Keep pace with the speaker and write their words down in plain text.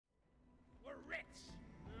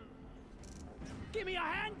Give me a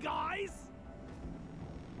hand, guys!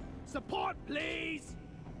 Support, please!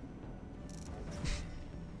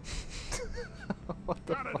 What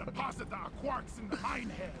the Gotta fuck? deposit our quarks in the mine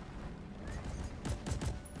head.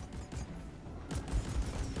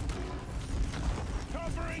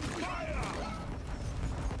 Covering fire!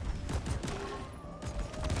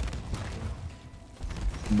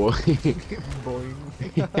 Boing. Boing.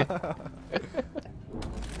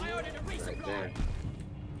 I ordered a resupply.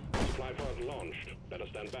 Supply pod launched. Better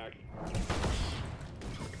stand back.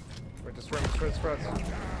 Wait, just run, spreads.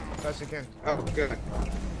 Best you can. Oh, good.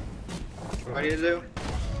 What do you do?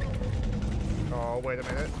 Oh, wait a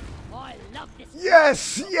minute. I love this.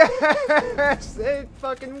 Yes! Yes! It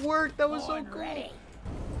fucking worked! That was so cool! Ready.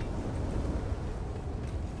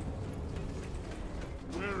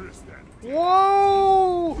 Where is that?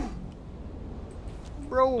 Whoa!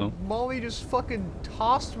 Bro, Oh. Molly just fucking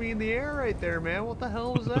tossed me in the air right there, man. What the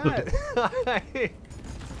hell was that?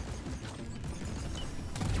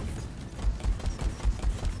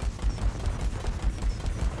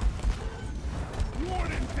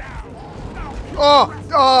 Warden down!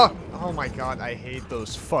 Now Oh my god, I hate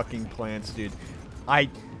those fucking plants, dude. Why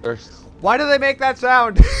There's do they make that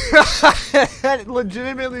sound? That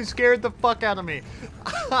legitimately scared the fuck out of me.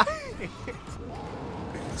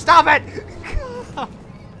 Stop it!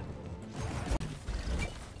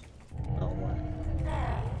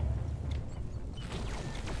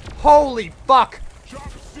 Holy fuck!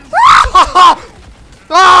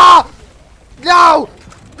 Ah! No!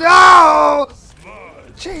 No!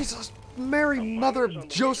 Jesus, Mary, Mother of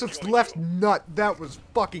Joseph's left nut. That was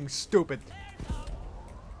fucking stupid.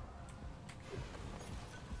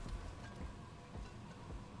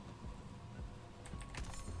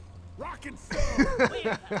 rock and stone!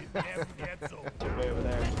 Over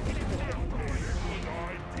there.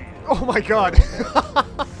 Oh my god.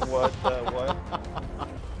 What? What?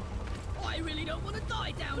 I really don't want to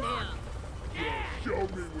die down here! Show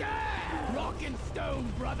me rock and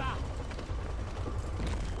stone, brother!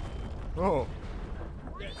 Oh.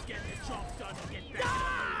 Let's get the job done and get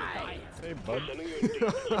back to Hey, bud. Sending you indeed. Be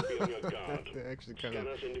on your guard. That actually kind of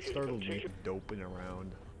startled me. Doping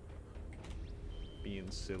around.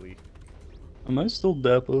 Being silly. Am I still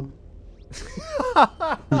Dapper?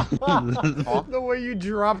 The way you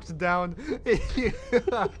dropped down.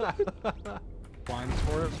 Blinds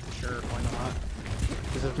for it? Sure, why not?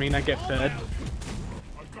 Does this mean I get fed?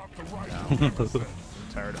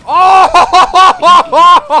 Tired. Oh!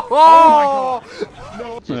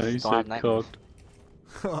 Yeah, he said cooked.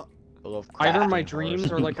 Either my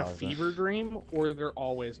dreams are like a fever dream, or they're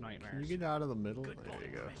always Can nightmares. you get out of the middle? There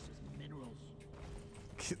you go.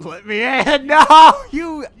 Let me in! No!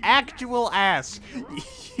 You actual ass!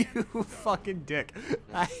 You fucking dick.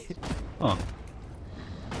 Huh. I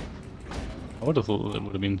would have thought it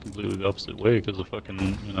would have been completely the opposite way because of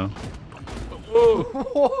fucking, you know.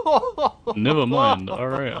 Never mind.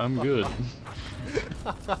 Alright, I'm good.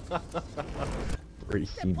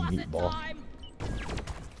 Greasy meatball.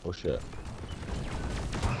 Oh shit.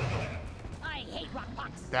 I hate rock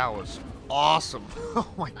box. That was awesome. Oh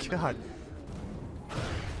my god.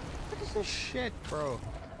 Look at this shit, bro.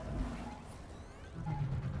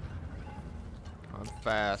 I'm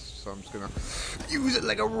fast, so I'm just gonna use it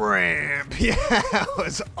like a ramp. Yeah, that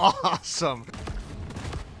was awesome.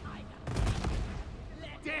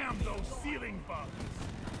 Damn those ceiling bugs!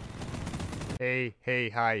 Hey,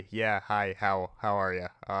 hi, yeah, hi, how are ya?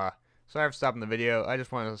 Sorry for stopping the video. I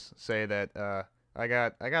just want to say that I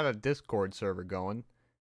got a Discord server going.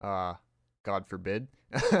 God forbid.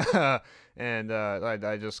 And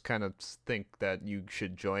I just kind of think that you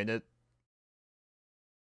should join it.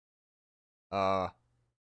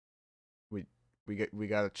 We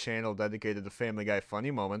got a channel dedicated to Family Guy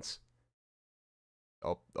funny moments.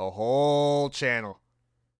 A whole channel.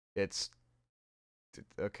 It's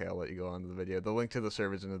okay. I'll let you go on to the video. The link to the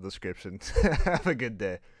server's in the description. Have a good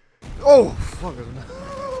day. Oh, fucking.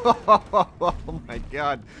 Oh my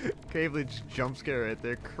god. Cavely jump scare right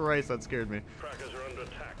there. Christ, that scared me. Crackers are under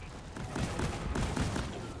attack.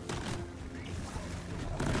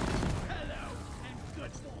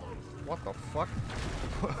 What the fuck?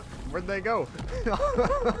 Where'd they go? Where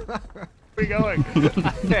are we going?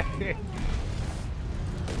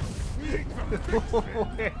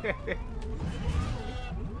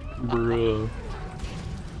 Bruh.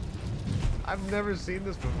 I've never seen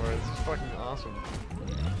this before. This is fucking awesome.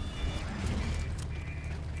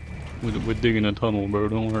 We're digging a tunnel, bro.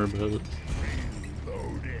 Don't worry about it.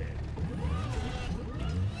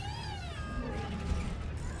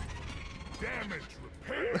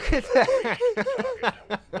 Look at that.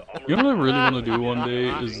 You know what I really want to do one day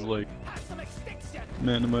is like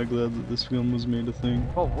Man, am I glad that this film was made a thing.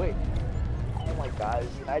 Oh wait. Oh my god,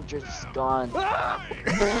 I just gone.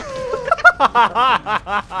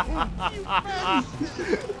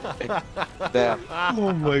 Damn.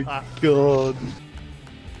 Oh my god.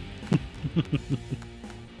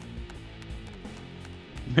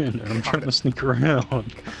 Man, I'm trying to sneak around.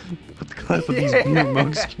 But the guy with these beer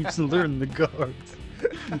mugs keeps alerting the guards.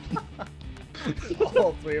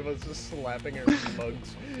 All three of us just slapping our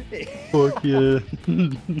mugs. Fuck yeah.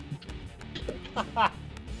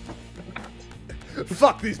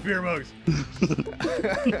 Fuck these beer mugs!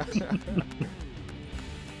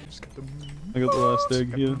 I got the last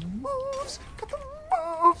egg here. Moves! Got the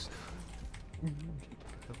moves!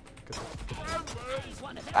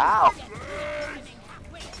 Ow!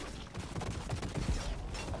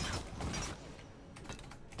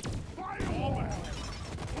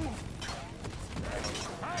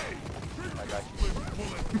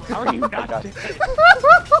 How are you not dead?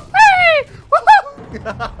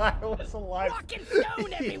 I was alive. Fucking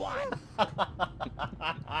stone, everyone!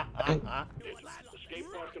 Escape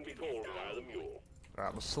pod can be called via the mule.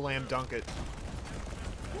 Alright, we'll slam dunk it.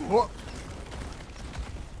 Whoa.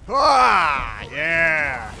 Ah!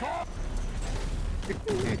 Yeah!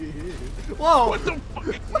 Whoa! What the fuck?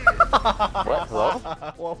 What? Hello?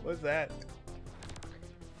 What was that?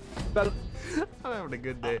 I'm having a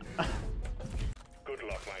good day. Good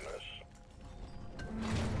luck, miners.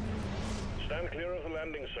 Stand clear of the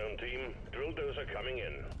landing zone, team. Drill dozer coming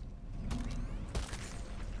in.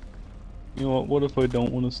 You know what if I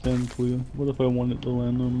don't want to stand clear? What if I want it to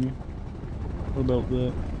land on me? What about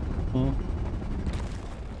that? Huh?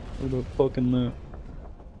 What about fucking that?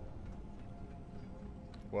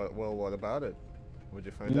 What about it? What'd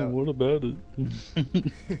you find Yeah, out? what about it?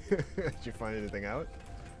 Did you find anything out?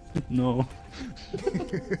 No.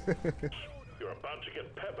 You're about to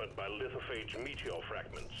get peppered by lithophage meteor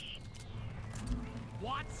fragments.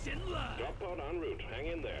 Watch and learn! Drop pod en route. Hang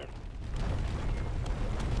in there.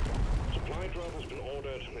 Supply drop has been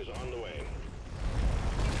ordered and is on the way.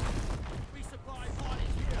 Resupply pod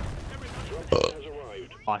is here! Everybody Drop pod has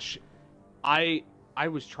arrived. Gosh, I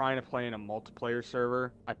was trying to play in a multiplayer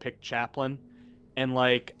server. I picked Chaplain, and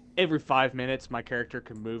like every 5 minutes my character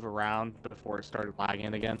could move around before it started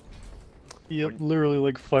lagging again. Yep, literally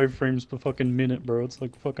like 5 frames per fucking minute, bro. It's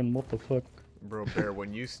like fucking what the fuck. Bro, Bear,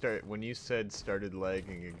 when you said started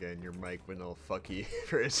lagging again, your mic went all fucky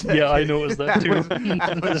for a second. Yeah, I noticed that too.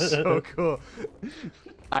 That was so cool.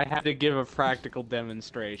 I had to give a practical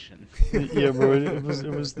demonstration. Yeah, bro. It was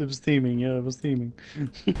theming. Yeah, it was theming.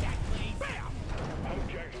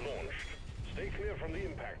 Object launched. Stay clear from the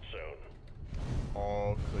impact zone.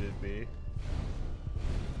 Oh, could it be?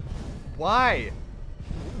 Why?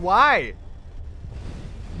 Why?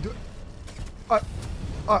 What?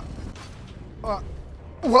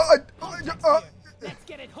 Let's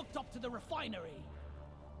get it hooked up to the refinery!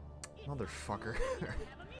 Motherfucker.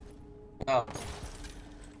 Oh.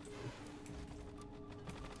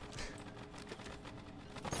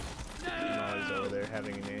 Molly's over there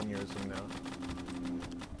having an aneurysm now.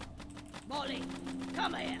 Molly,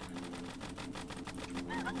 come here!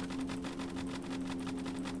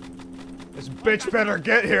 This bitch better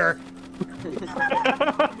get here!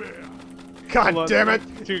 God damn it!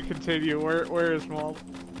 To continue, where is Maul?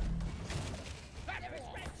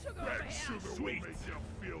 Sweet!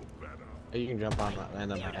 Hey, you can jump on that,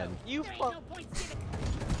 land on my head. You fuck! No point sitting.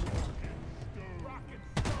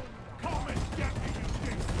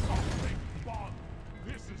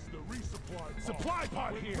 Supply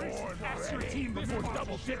pod here. Ask your team before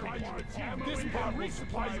double dipping. This pod will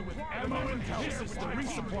supply you with ammo and help. This is the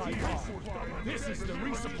resupply pod. This is the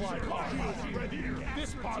resupply pod.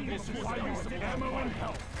 This pod will supply you with ammo and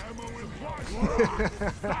help.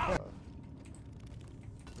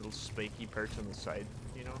 Little spiky perch on the side,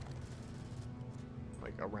 you know?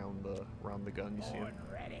 Like around the gun, you see it?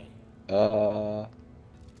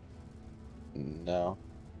 No.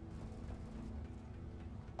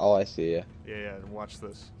 Oh, I see ya. Yeah, and watch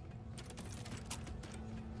this.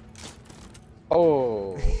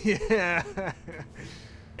 Oh. Yeah!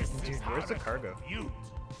 Dude, where's the cargo?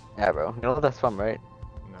 Yeah, bro. You know that's fun, right?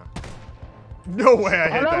 No. No way I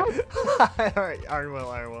hit that! Alright, iron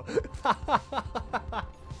will.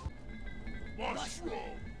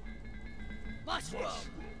 Mushroom! Mushroom!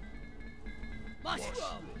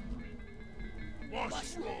 Mushroom!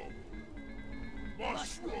 Mushroom!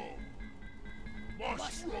 Mushroom!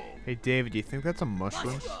 Mushroom! Hey David, do you think that's a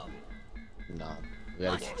mushroom? No. We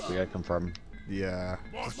gotta confirm. Yeah,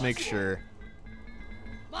 just make sure.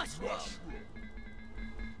 Mushroom!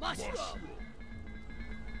 Mushroom!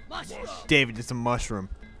 Mushroom! David, it's a mushroom.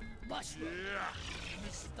 Mushroom!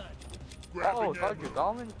 Oh, thought you're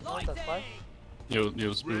Goblin? You want that spice? Yo,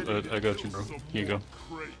 Spook, I got you, bro. Here you go.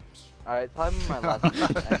 Alright, tell me my last name.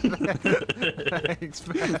 Thanks,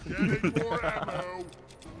 man. Getting more ammo.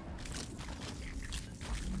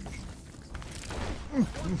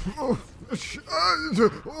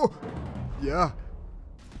 Yeah.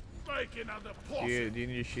 Make another Do posse. you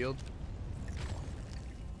need a shield?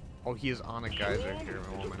 Oh, he is on a geyser. Here, in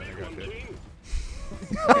a moment, I got you.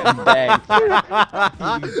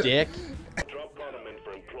 You dick. Drop condiment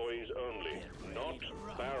for employees only, not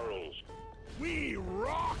barrels. We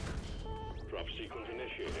rock. Drop sequence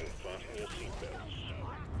initiating. Fasten your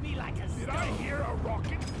seatbelts. Me like a Did I hear a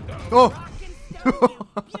rocket stone? Oh! rockin' stone, you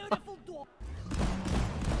beautiful dog.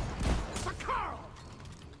 For Carl.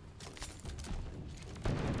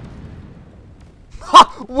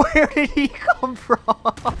 Where did he come from?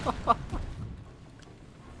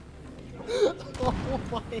 Oh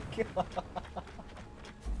my god.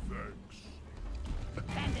 Thanks.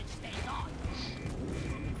 Bandage stays on.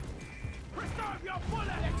 Preserve your bullet.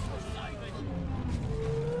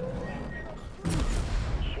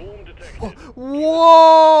 Swarm detected.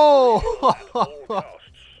 Whoa! All costs.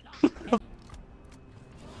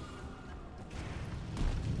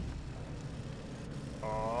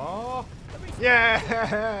 Oh.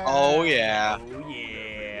 Yeah! Oh, yeah. Oh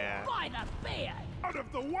yeah! By the beard. Out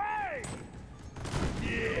of the way.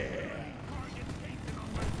 Yeah.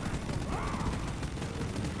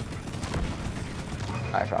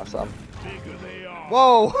 I found some. Bigger they are.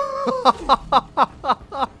 Whoa!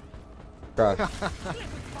 Crush.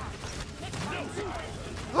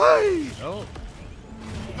 Hey! Oh.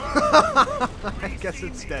 I guess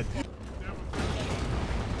it's dead.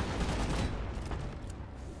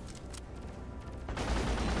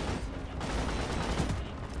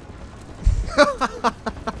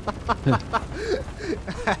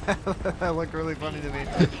 That looked really funny to me.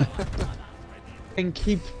 And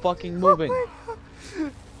keep fucking moving.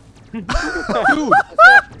 Connection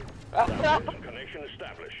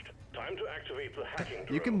established. Time to activate the hacking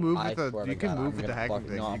drone. You can move I with the swear to you can God, move I'm with the gonna hacking fucking-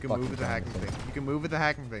 thing. no, You I'm can move fucking with the trying hacking this thing. thing. You can move with the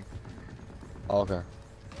hacking thing. Okay.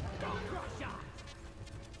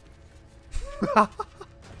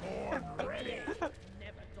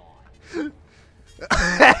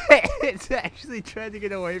 It's actually trying to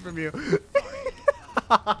get away from you.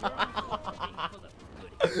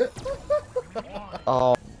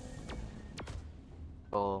 Oh.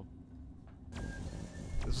 Oh.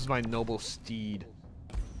 This is my noble steed.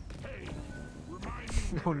 Hey, remind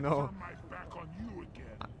me Oh when to no. turn my back on you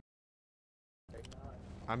again.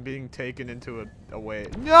 I'm being taken into a way.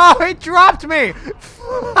 No, it dropped me! I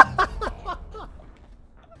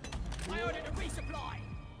ordered a resupply.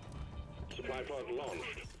 Supply pod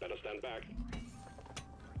launched. Better stand back.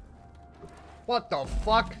 What the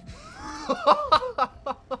fuck?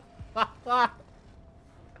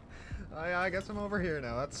 I guess I'm over here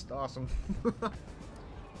now. That's awesome.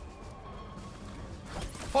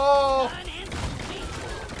 Oh! Burn and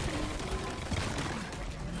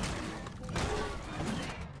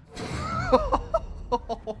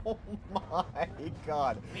Oh my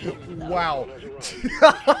god. Wow.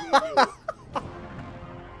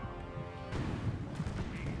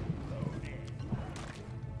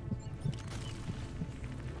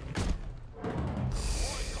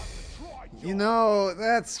 You know,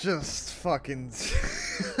 that's just fucking...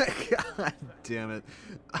 God damn it.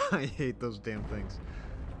 I hate those damn things.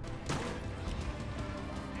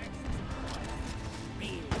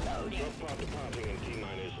 Drop pod departing in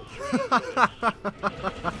T-minus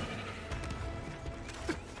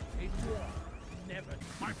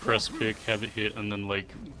 3 Press pick, have it hit, and then like,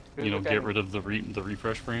 you know, get rid of the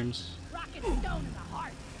refresh frames. rocket stone in the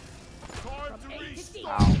heart. Time to A to D,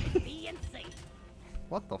 restart. B and C.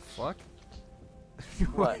 What the fuck?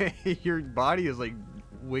 What? Your body is like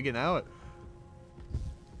wigging out.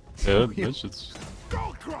 Yeah, that shit's...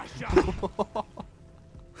 Go Crusher. What?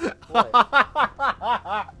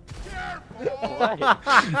 Careful. What?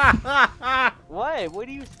 What? What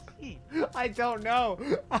do you see? I don't know.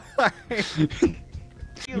 You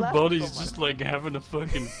Your laughing body's so just much? like having a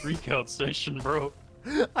fucking freakout session, bro.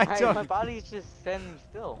 I My don't. body's just standing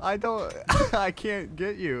still. I don't. I can't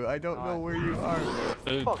get you. I don't know where you are.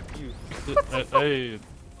 Fuck you.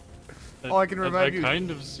 Oh, I can revive I you.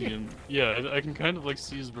 kind of see him. Yeah, I can kind of like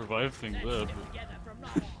see his revive thing there. But... Together from now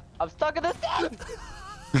on. I'm stuck in this thing!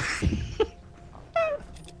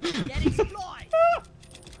 Getting supplies.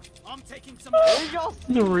 I'm taking some. Where did y'all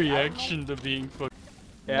see? The reaction to being fucking.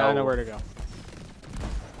 Yeah, I know where to go.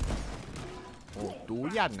 Oh, do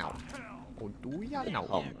ya now? Oh, do ya now?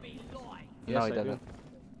 Oh. Yes, No, I he do. doesn't.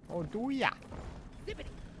 Oh, do ya? Zippity.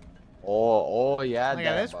 Oh yeah. Look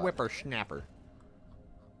at this whippersnapper.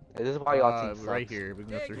 This is why y'all team right sucks. here. We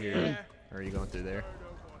can go through here. Or are you going through there?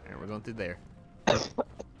 Alright, we're going through there. This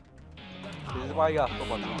is why y'all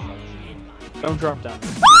football team sucks. Don't drop down.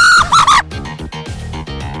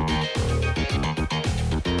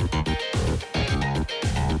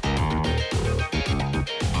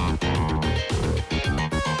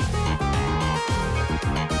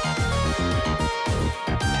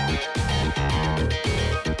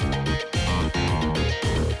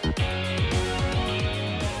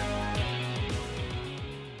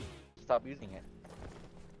 Stop using it.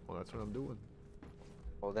 Well, that's what I'm doing.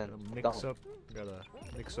 Well then, Gotta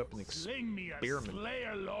don't. mix up an Sling me a experiment.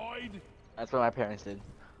 slayer, Lloyd. That's what my parents did.